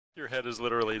Your head is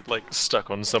literally, like,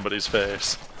 stuck on somebody's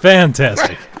face.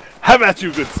 Fantastic. How about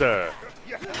you, good sir?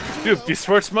 You have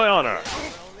besmirched my honor.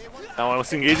 Now I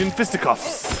must engage in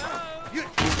fisticuffs.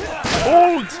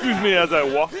 Oh, excuse me as I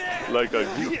walk like a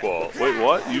goofball. Wait,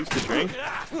 what? You used to drink?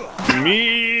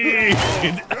 Me.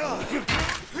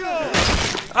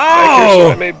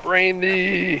 Oh! I may brain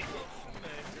thee.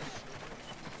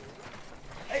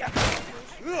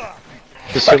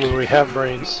 Assuming we have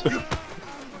brains.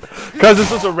 Cause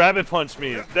this was a rabbit punch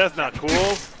me. That's not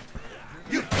cool.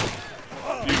 You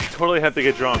totally have to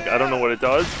get drunk. I don't know what it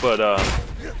does, but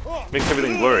makes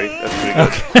everything blurry. That's pretty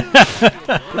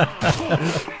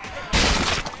good.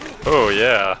 Oh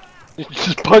yeah. You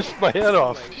just punched my head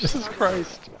off. Jesus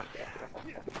Christ.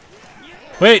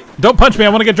 Wait, don't punch me. I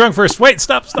want to get drunk first. Wait,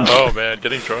 stop. Oh man,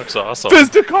 getting drunk's awesome.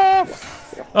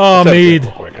 Fisticuffs! Oh,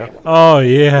 mead. Oh,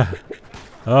 yeah.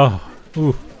 Oh.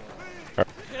 Ooh.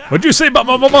 What'd you say about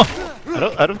my mama?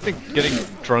 I don't think getting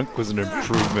drunk was an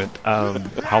improvement. How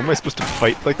am I supposed to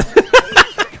fight like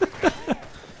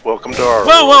Welcome to our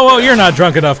Whoa, you're not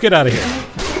drunk enough. Get out of here.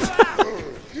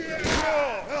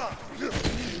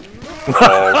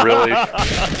 Oh, really?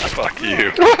 Fuck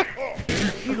you.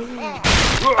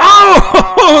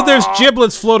 Oh, there's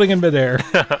giblets floating in midair.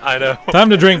 I know. Time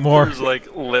to drink more. There's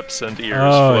like lips and ears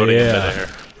Oh, floating in yeah. midair.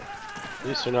 At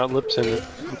least they're not lips in it.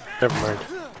 Never mind.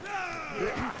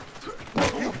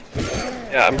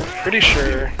 Yeah, I'm pretty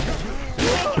sure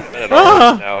Man at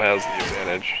Arms now has the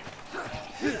advantage.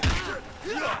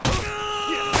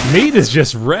 Meat is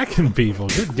just wrecking people.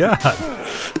 Good God.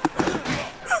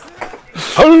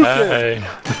 Hey.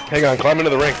 Hang on, climb into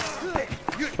the ring.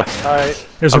 Alright.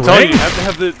 There's I'm a telling ring? you, you have to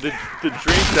have the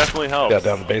drink definitely helps. Yeah,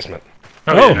 down the basement.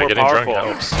 Oh, Oh, yeah, more getting drunk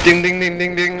powerful. helps. Ding, ding, ding,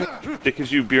 ding, ding. It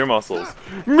gives you beer muscles.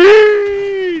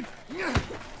 Meat!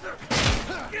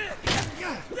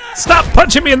 Stop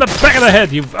punching me in the back of the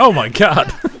head, you... Oh, my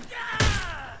God.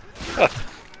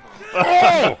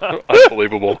 Oh!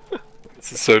 Unbelievable.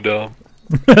 This is so dumb.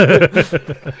 Is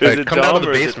it come down to dumb the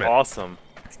or is it basement. awesome?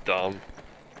 It's dumb.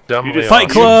 Dumbly just-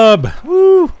 Fight awesome. Club.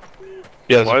 Woo.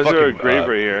 Yeah, Why is there a grave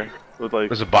right here? With like,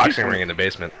 There's a boxing ring in the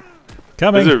basement.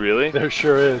 Coming. Is there really? There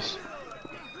sure is.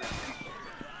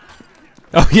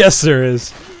 Oh, yes, there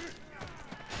is.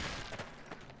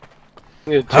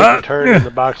 You take a turn in the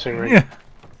boxing ring. Yeah.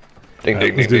 Ding,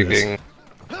 ding, let's ding, do ding, this.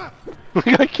 ding.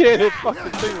 I can't hit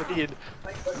fucking thing with Ian.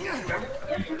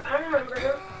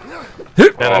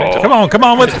 Man, I need to Come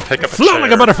on, with pick up a float like a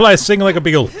chair. butterfly, sing like a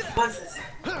beagle.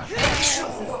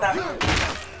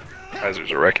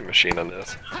 Kaiser's a wrecking machine on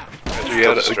this. You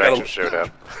got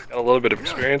a little bit of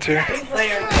experience here.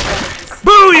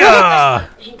 Booyah!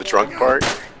 The drunk part.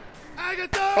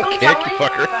 I'll kick you,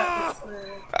 fucker.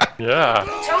 Yeah.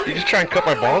 You just try and cut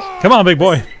my balls? Come on, big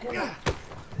boy.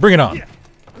 Bring it on.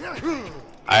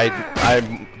 I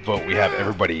vote we have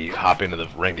everybody hop into the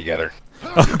ring together.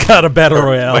 Oh, God, a battle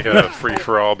royale. Like a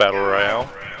free-for-all battle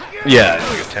royale. Yeah, it's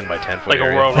like a 10 by 10 foot Like a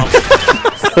area. Royal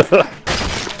Rumble.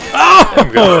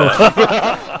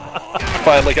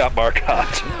 Finally got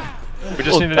Marcotte. We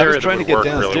just need an I area was that trying to would get work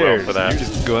really well downstairs. for that. You're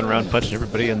just going around punching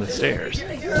everybody in the stairs.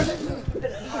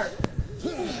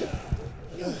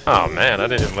 Oh man, I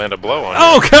didn't even land a blow on you.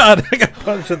 Oh, God, I got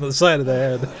punched in the side of the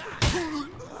head.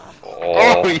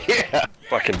 Oh, yeah!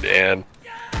 fucking Dan.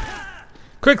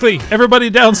 Quickly, everybody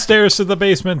downstairs to the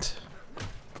basement.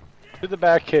 To the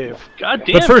back cave. God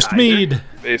damn. But first, Kaiser. mead.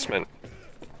 Basement.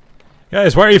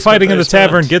 Guys, why are you fighting in the basement.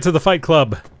 tavern? Get to the fight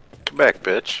club. Come back,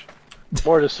 bitch.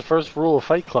 Mortus, the first rule of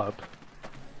Fight Club.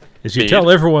 Is you Mead. tell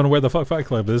everyone where the fuck fight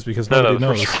club is because No, nobody the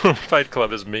knows. first Fight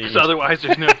Club is me. Because otherwise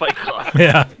there's no Fight Club.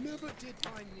 Yeah.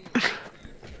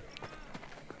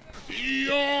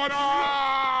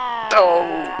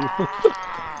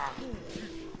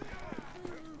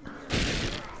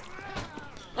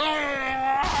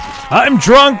 I'm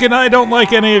drunk and I don't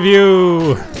like any of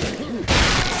you.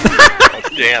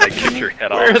 Dan, I kicked your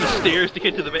head Where are off the stairs to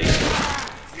get to the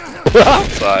basement?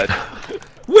 outside.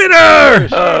 Winner!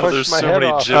 Punched There's my so head many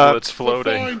off. giblets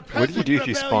floating. What do you do if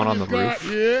you spawn on the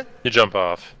roof? You jump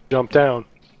off. Jump down.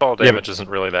 Fall damage isn't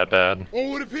really that bad. Oh, it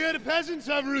would appear the peasants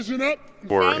have risen up.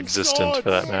 Or existent,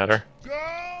 for that matter.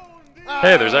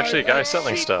 Hey, there's actually a guy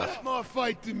selling stuff. More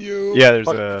fight than you. Yeah, there's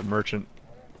a merchant.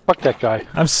 Fuck that guy.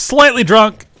 I'm slightly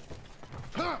drunk.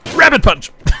 Rabbit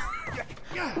punch!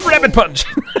 Rabbit punch!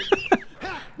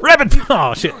 Rabbit punch!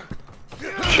 Oh, shit.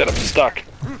 Shit, I'm stuck.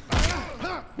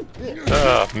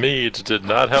 Mead did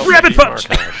not help Rabbit me, punch!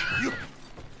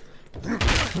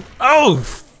 Markosh. Oh!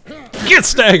 Get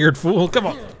staggered, fool! Come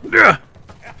on! Ugh.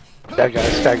 That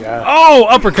guy. Oh!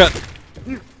 Uppercut!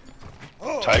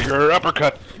 Tiger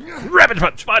uppercut. Rabbit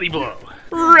punch! Body blow!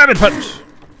 Rabbit punch!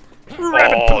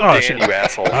 Rapid Oh, shit. Dan, you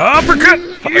asshole. Uppercut!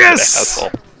 Fucking Yes!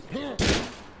 asshole.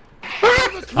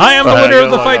 I am the winner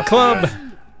of the Fight Club.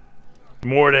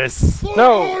 Mortus.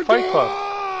 No, Fight Club.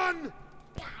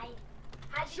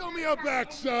 Show me your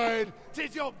backside.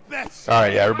 Tis your best.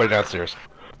 Alright, yeah, everybody downstairs.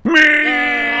 I've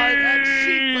had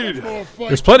sheep more fight.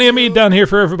 There's plenty of meat down here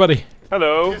for everybody.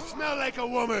 Hello. You smell like a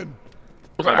woman.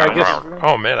 I guess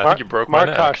Oh man, I think you broke my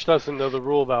neck. Markosh doesn't know the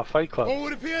rule about Fight Club. Oh,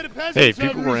 it appear the peasants Hey, have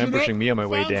people were risen ambushing up, me on my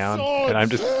way found down, swords. and I'm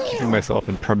just keeping myself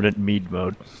in permanent mead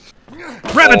mode.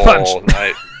 Rabbit punch! Oh,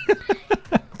 nice.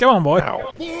 Come on, boy.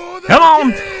 For the Come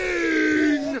on!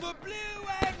 king!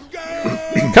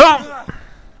 Come on!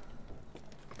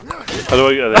 How do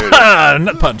I get there? Ah,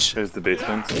 nut punch. There's the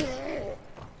basement.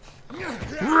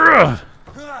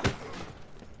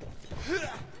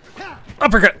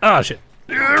 Uppercut. Ah, shit.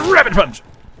 Rabbit punch.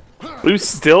 Are you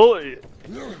still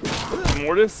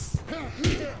Mortus?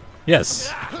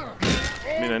 Yes.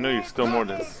 I mean, I know you're still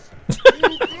Mortus.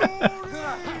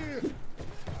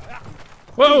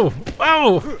 Whoa!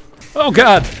 Whoa! Oh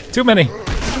god! Too many!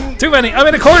 Too many! I'm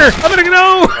in a corner! I'm in a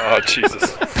no! Oh,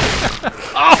 Jesus.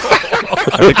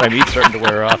 I think my meat's starting to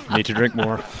wear off. Need to drink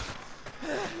more.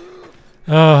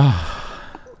 Oh,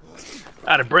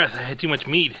 Out of breath. I had too much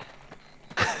mead.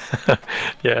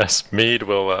 Yes, mead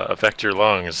will affect your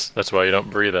lungs. That's why you don't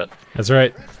breathe it. that's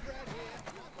right.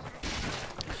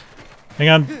 Hang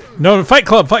on. No, Fight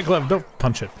Club! Fight Club! Don't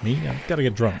punch at me. I've got to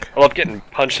get drunk. I love getting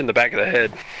punched in the back of the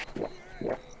head.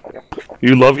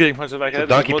 You love getting punched in the back of the head?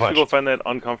 donkey Most punch. people find that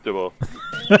uncomfortable.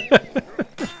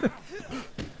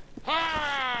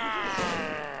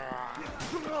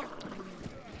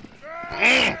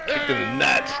 Kicked in the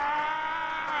nuts.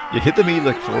 You hit the meat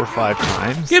like 4 or 5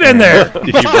 times. Get in there! If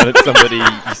you run at somebody,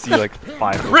 you see like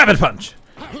 5 of them. Rabbit punch!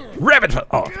 Rabbit punch!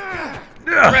 Oh.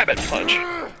 Rabbit punch.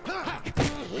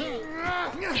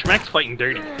 Schmack's fighting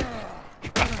dirty.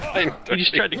 He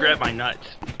just tried to grab my nuts.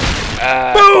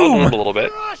 Boom! A little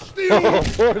bit.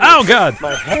 Oh god!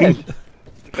 My head.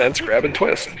 Defense, grab and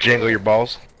twist. Jangle your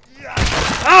balls.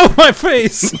 Oh, my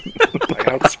face! I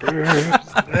got spurs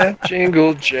that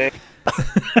jingle jangle.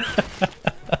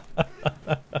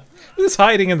 Who's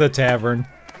hiding in the tavern?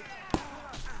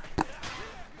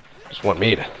 Just want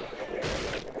meat.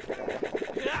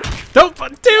 Don't,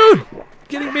 dude!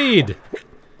 Getting mead.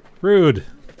 Rude.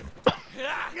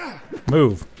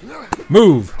 Move.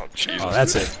 Move. Oh, Jesus. Oh,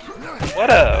 that's it. What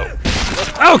a...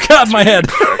 Oh god, my head!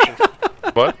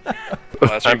 What?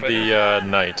 Last I'm week, the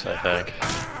knight, I think.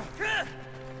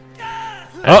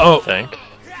 Uh-oh. I think.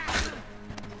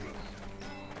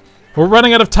 We're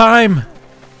running out of time.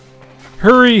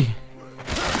 Hurry.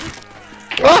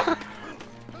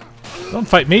 Don't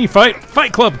fight me.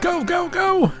 Fight Club. Go, go,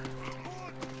 go.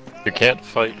 You can't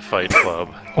fight Club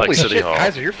like Holy City shit, Hall.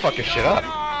 Kaiser, you're fucking shit up.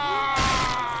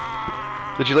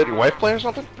 Did you let your wife play or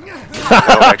something? No,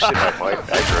 actually, my wife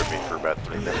drove me for about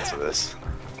 3 minutes of this.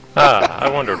 Ah, I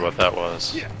wondered what that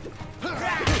was.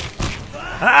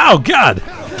 Oh god.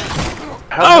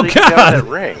 How Oh, did he get out God! of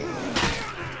that ring?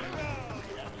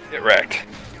 get wrecked.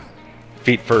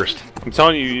 Feet first. I'm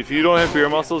telling you, if you don't have beer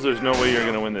muscles, there's no way you're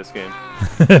gonna win this game.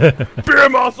 Beer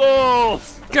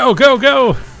muscles! Go, go,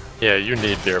 go. Yeah, you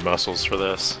need beer muscles for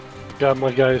this. God,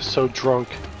 my guy is so drunk.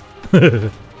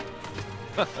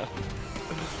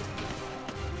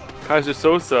 Kaiser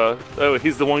Sosa, oh,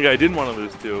 he's the one guy I didn't want to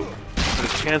lose to.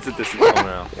 There's a chance at this until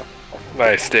now.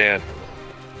 Nice, Dan.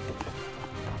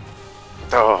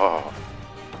 Oh.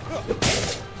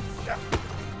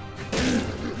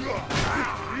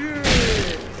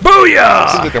 Booyah!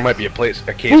 Seems like there might be a case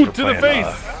Boot for to the playing,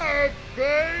 face!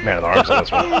 Man of the Arms on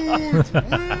this one.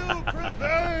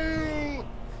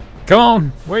 Come on.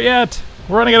 Where you at?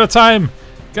 We're running out of time.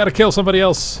 Gotta kill somebody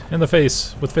else in the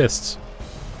face with fists.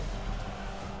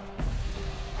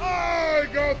 I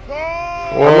got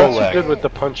power. I'm not so lag. good with the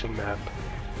punching map.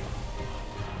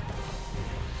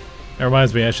 That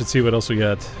reminds me, I should see what else we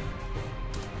got.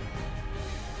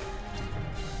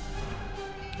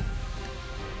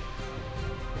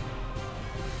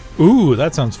 Ooh,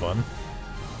 that sounds fun.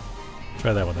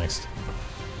 Try that one next.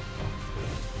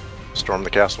 Storm the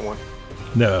castle one.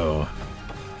 No.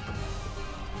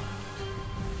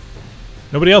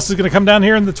 Nobody else is going to come down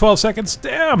here in the 12 seconds?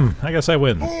 Damn! I guess I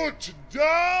win. Put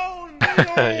down.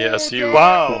 Yes, you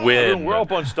Wow, win. we're all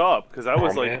bunched up, because I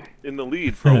was Oh, like man. in the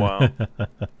lead for a while.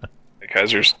 The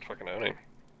Kaiser's fucking owning.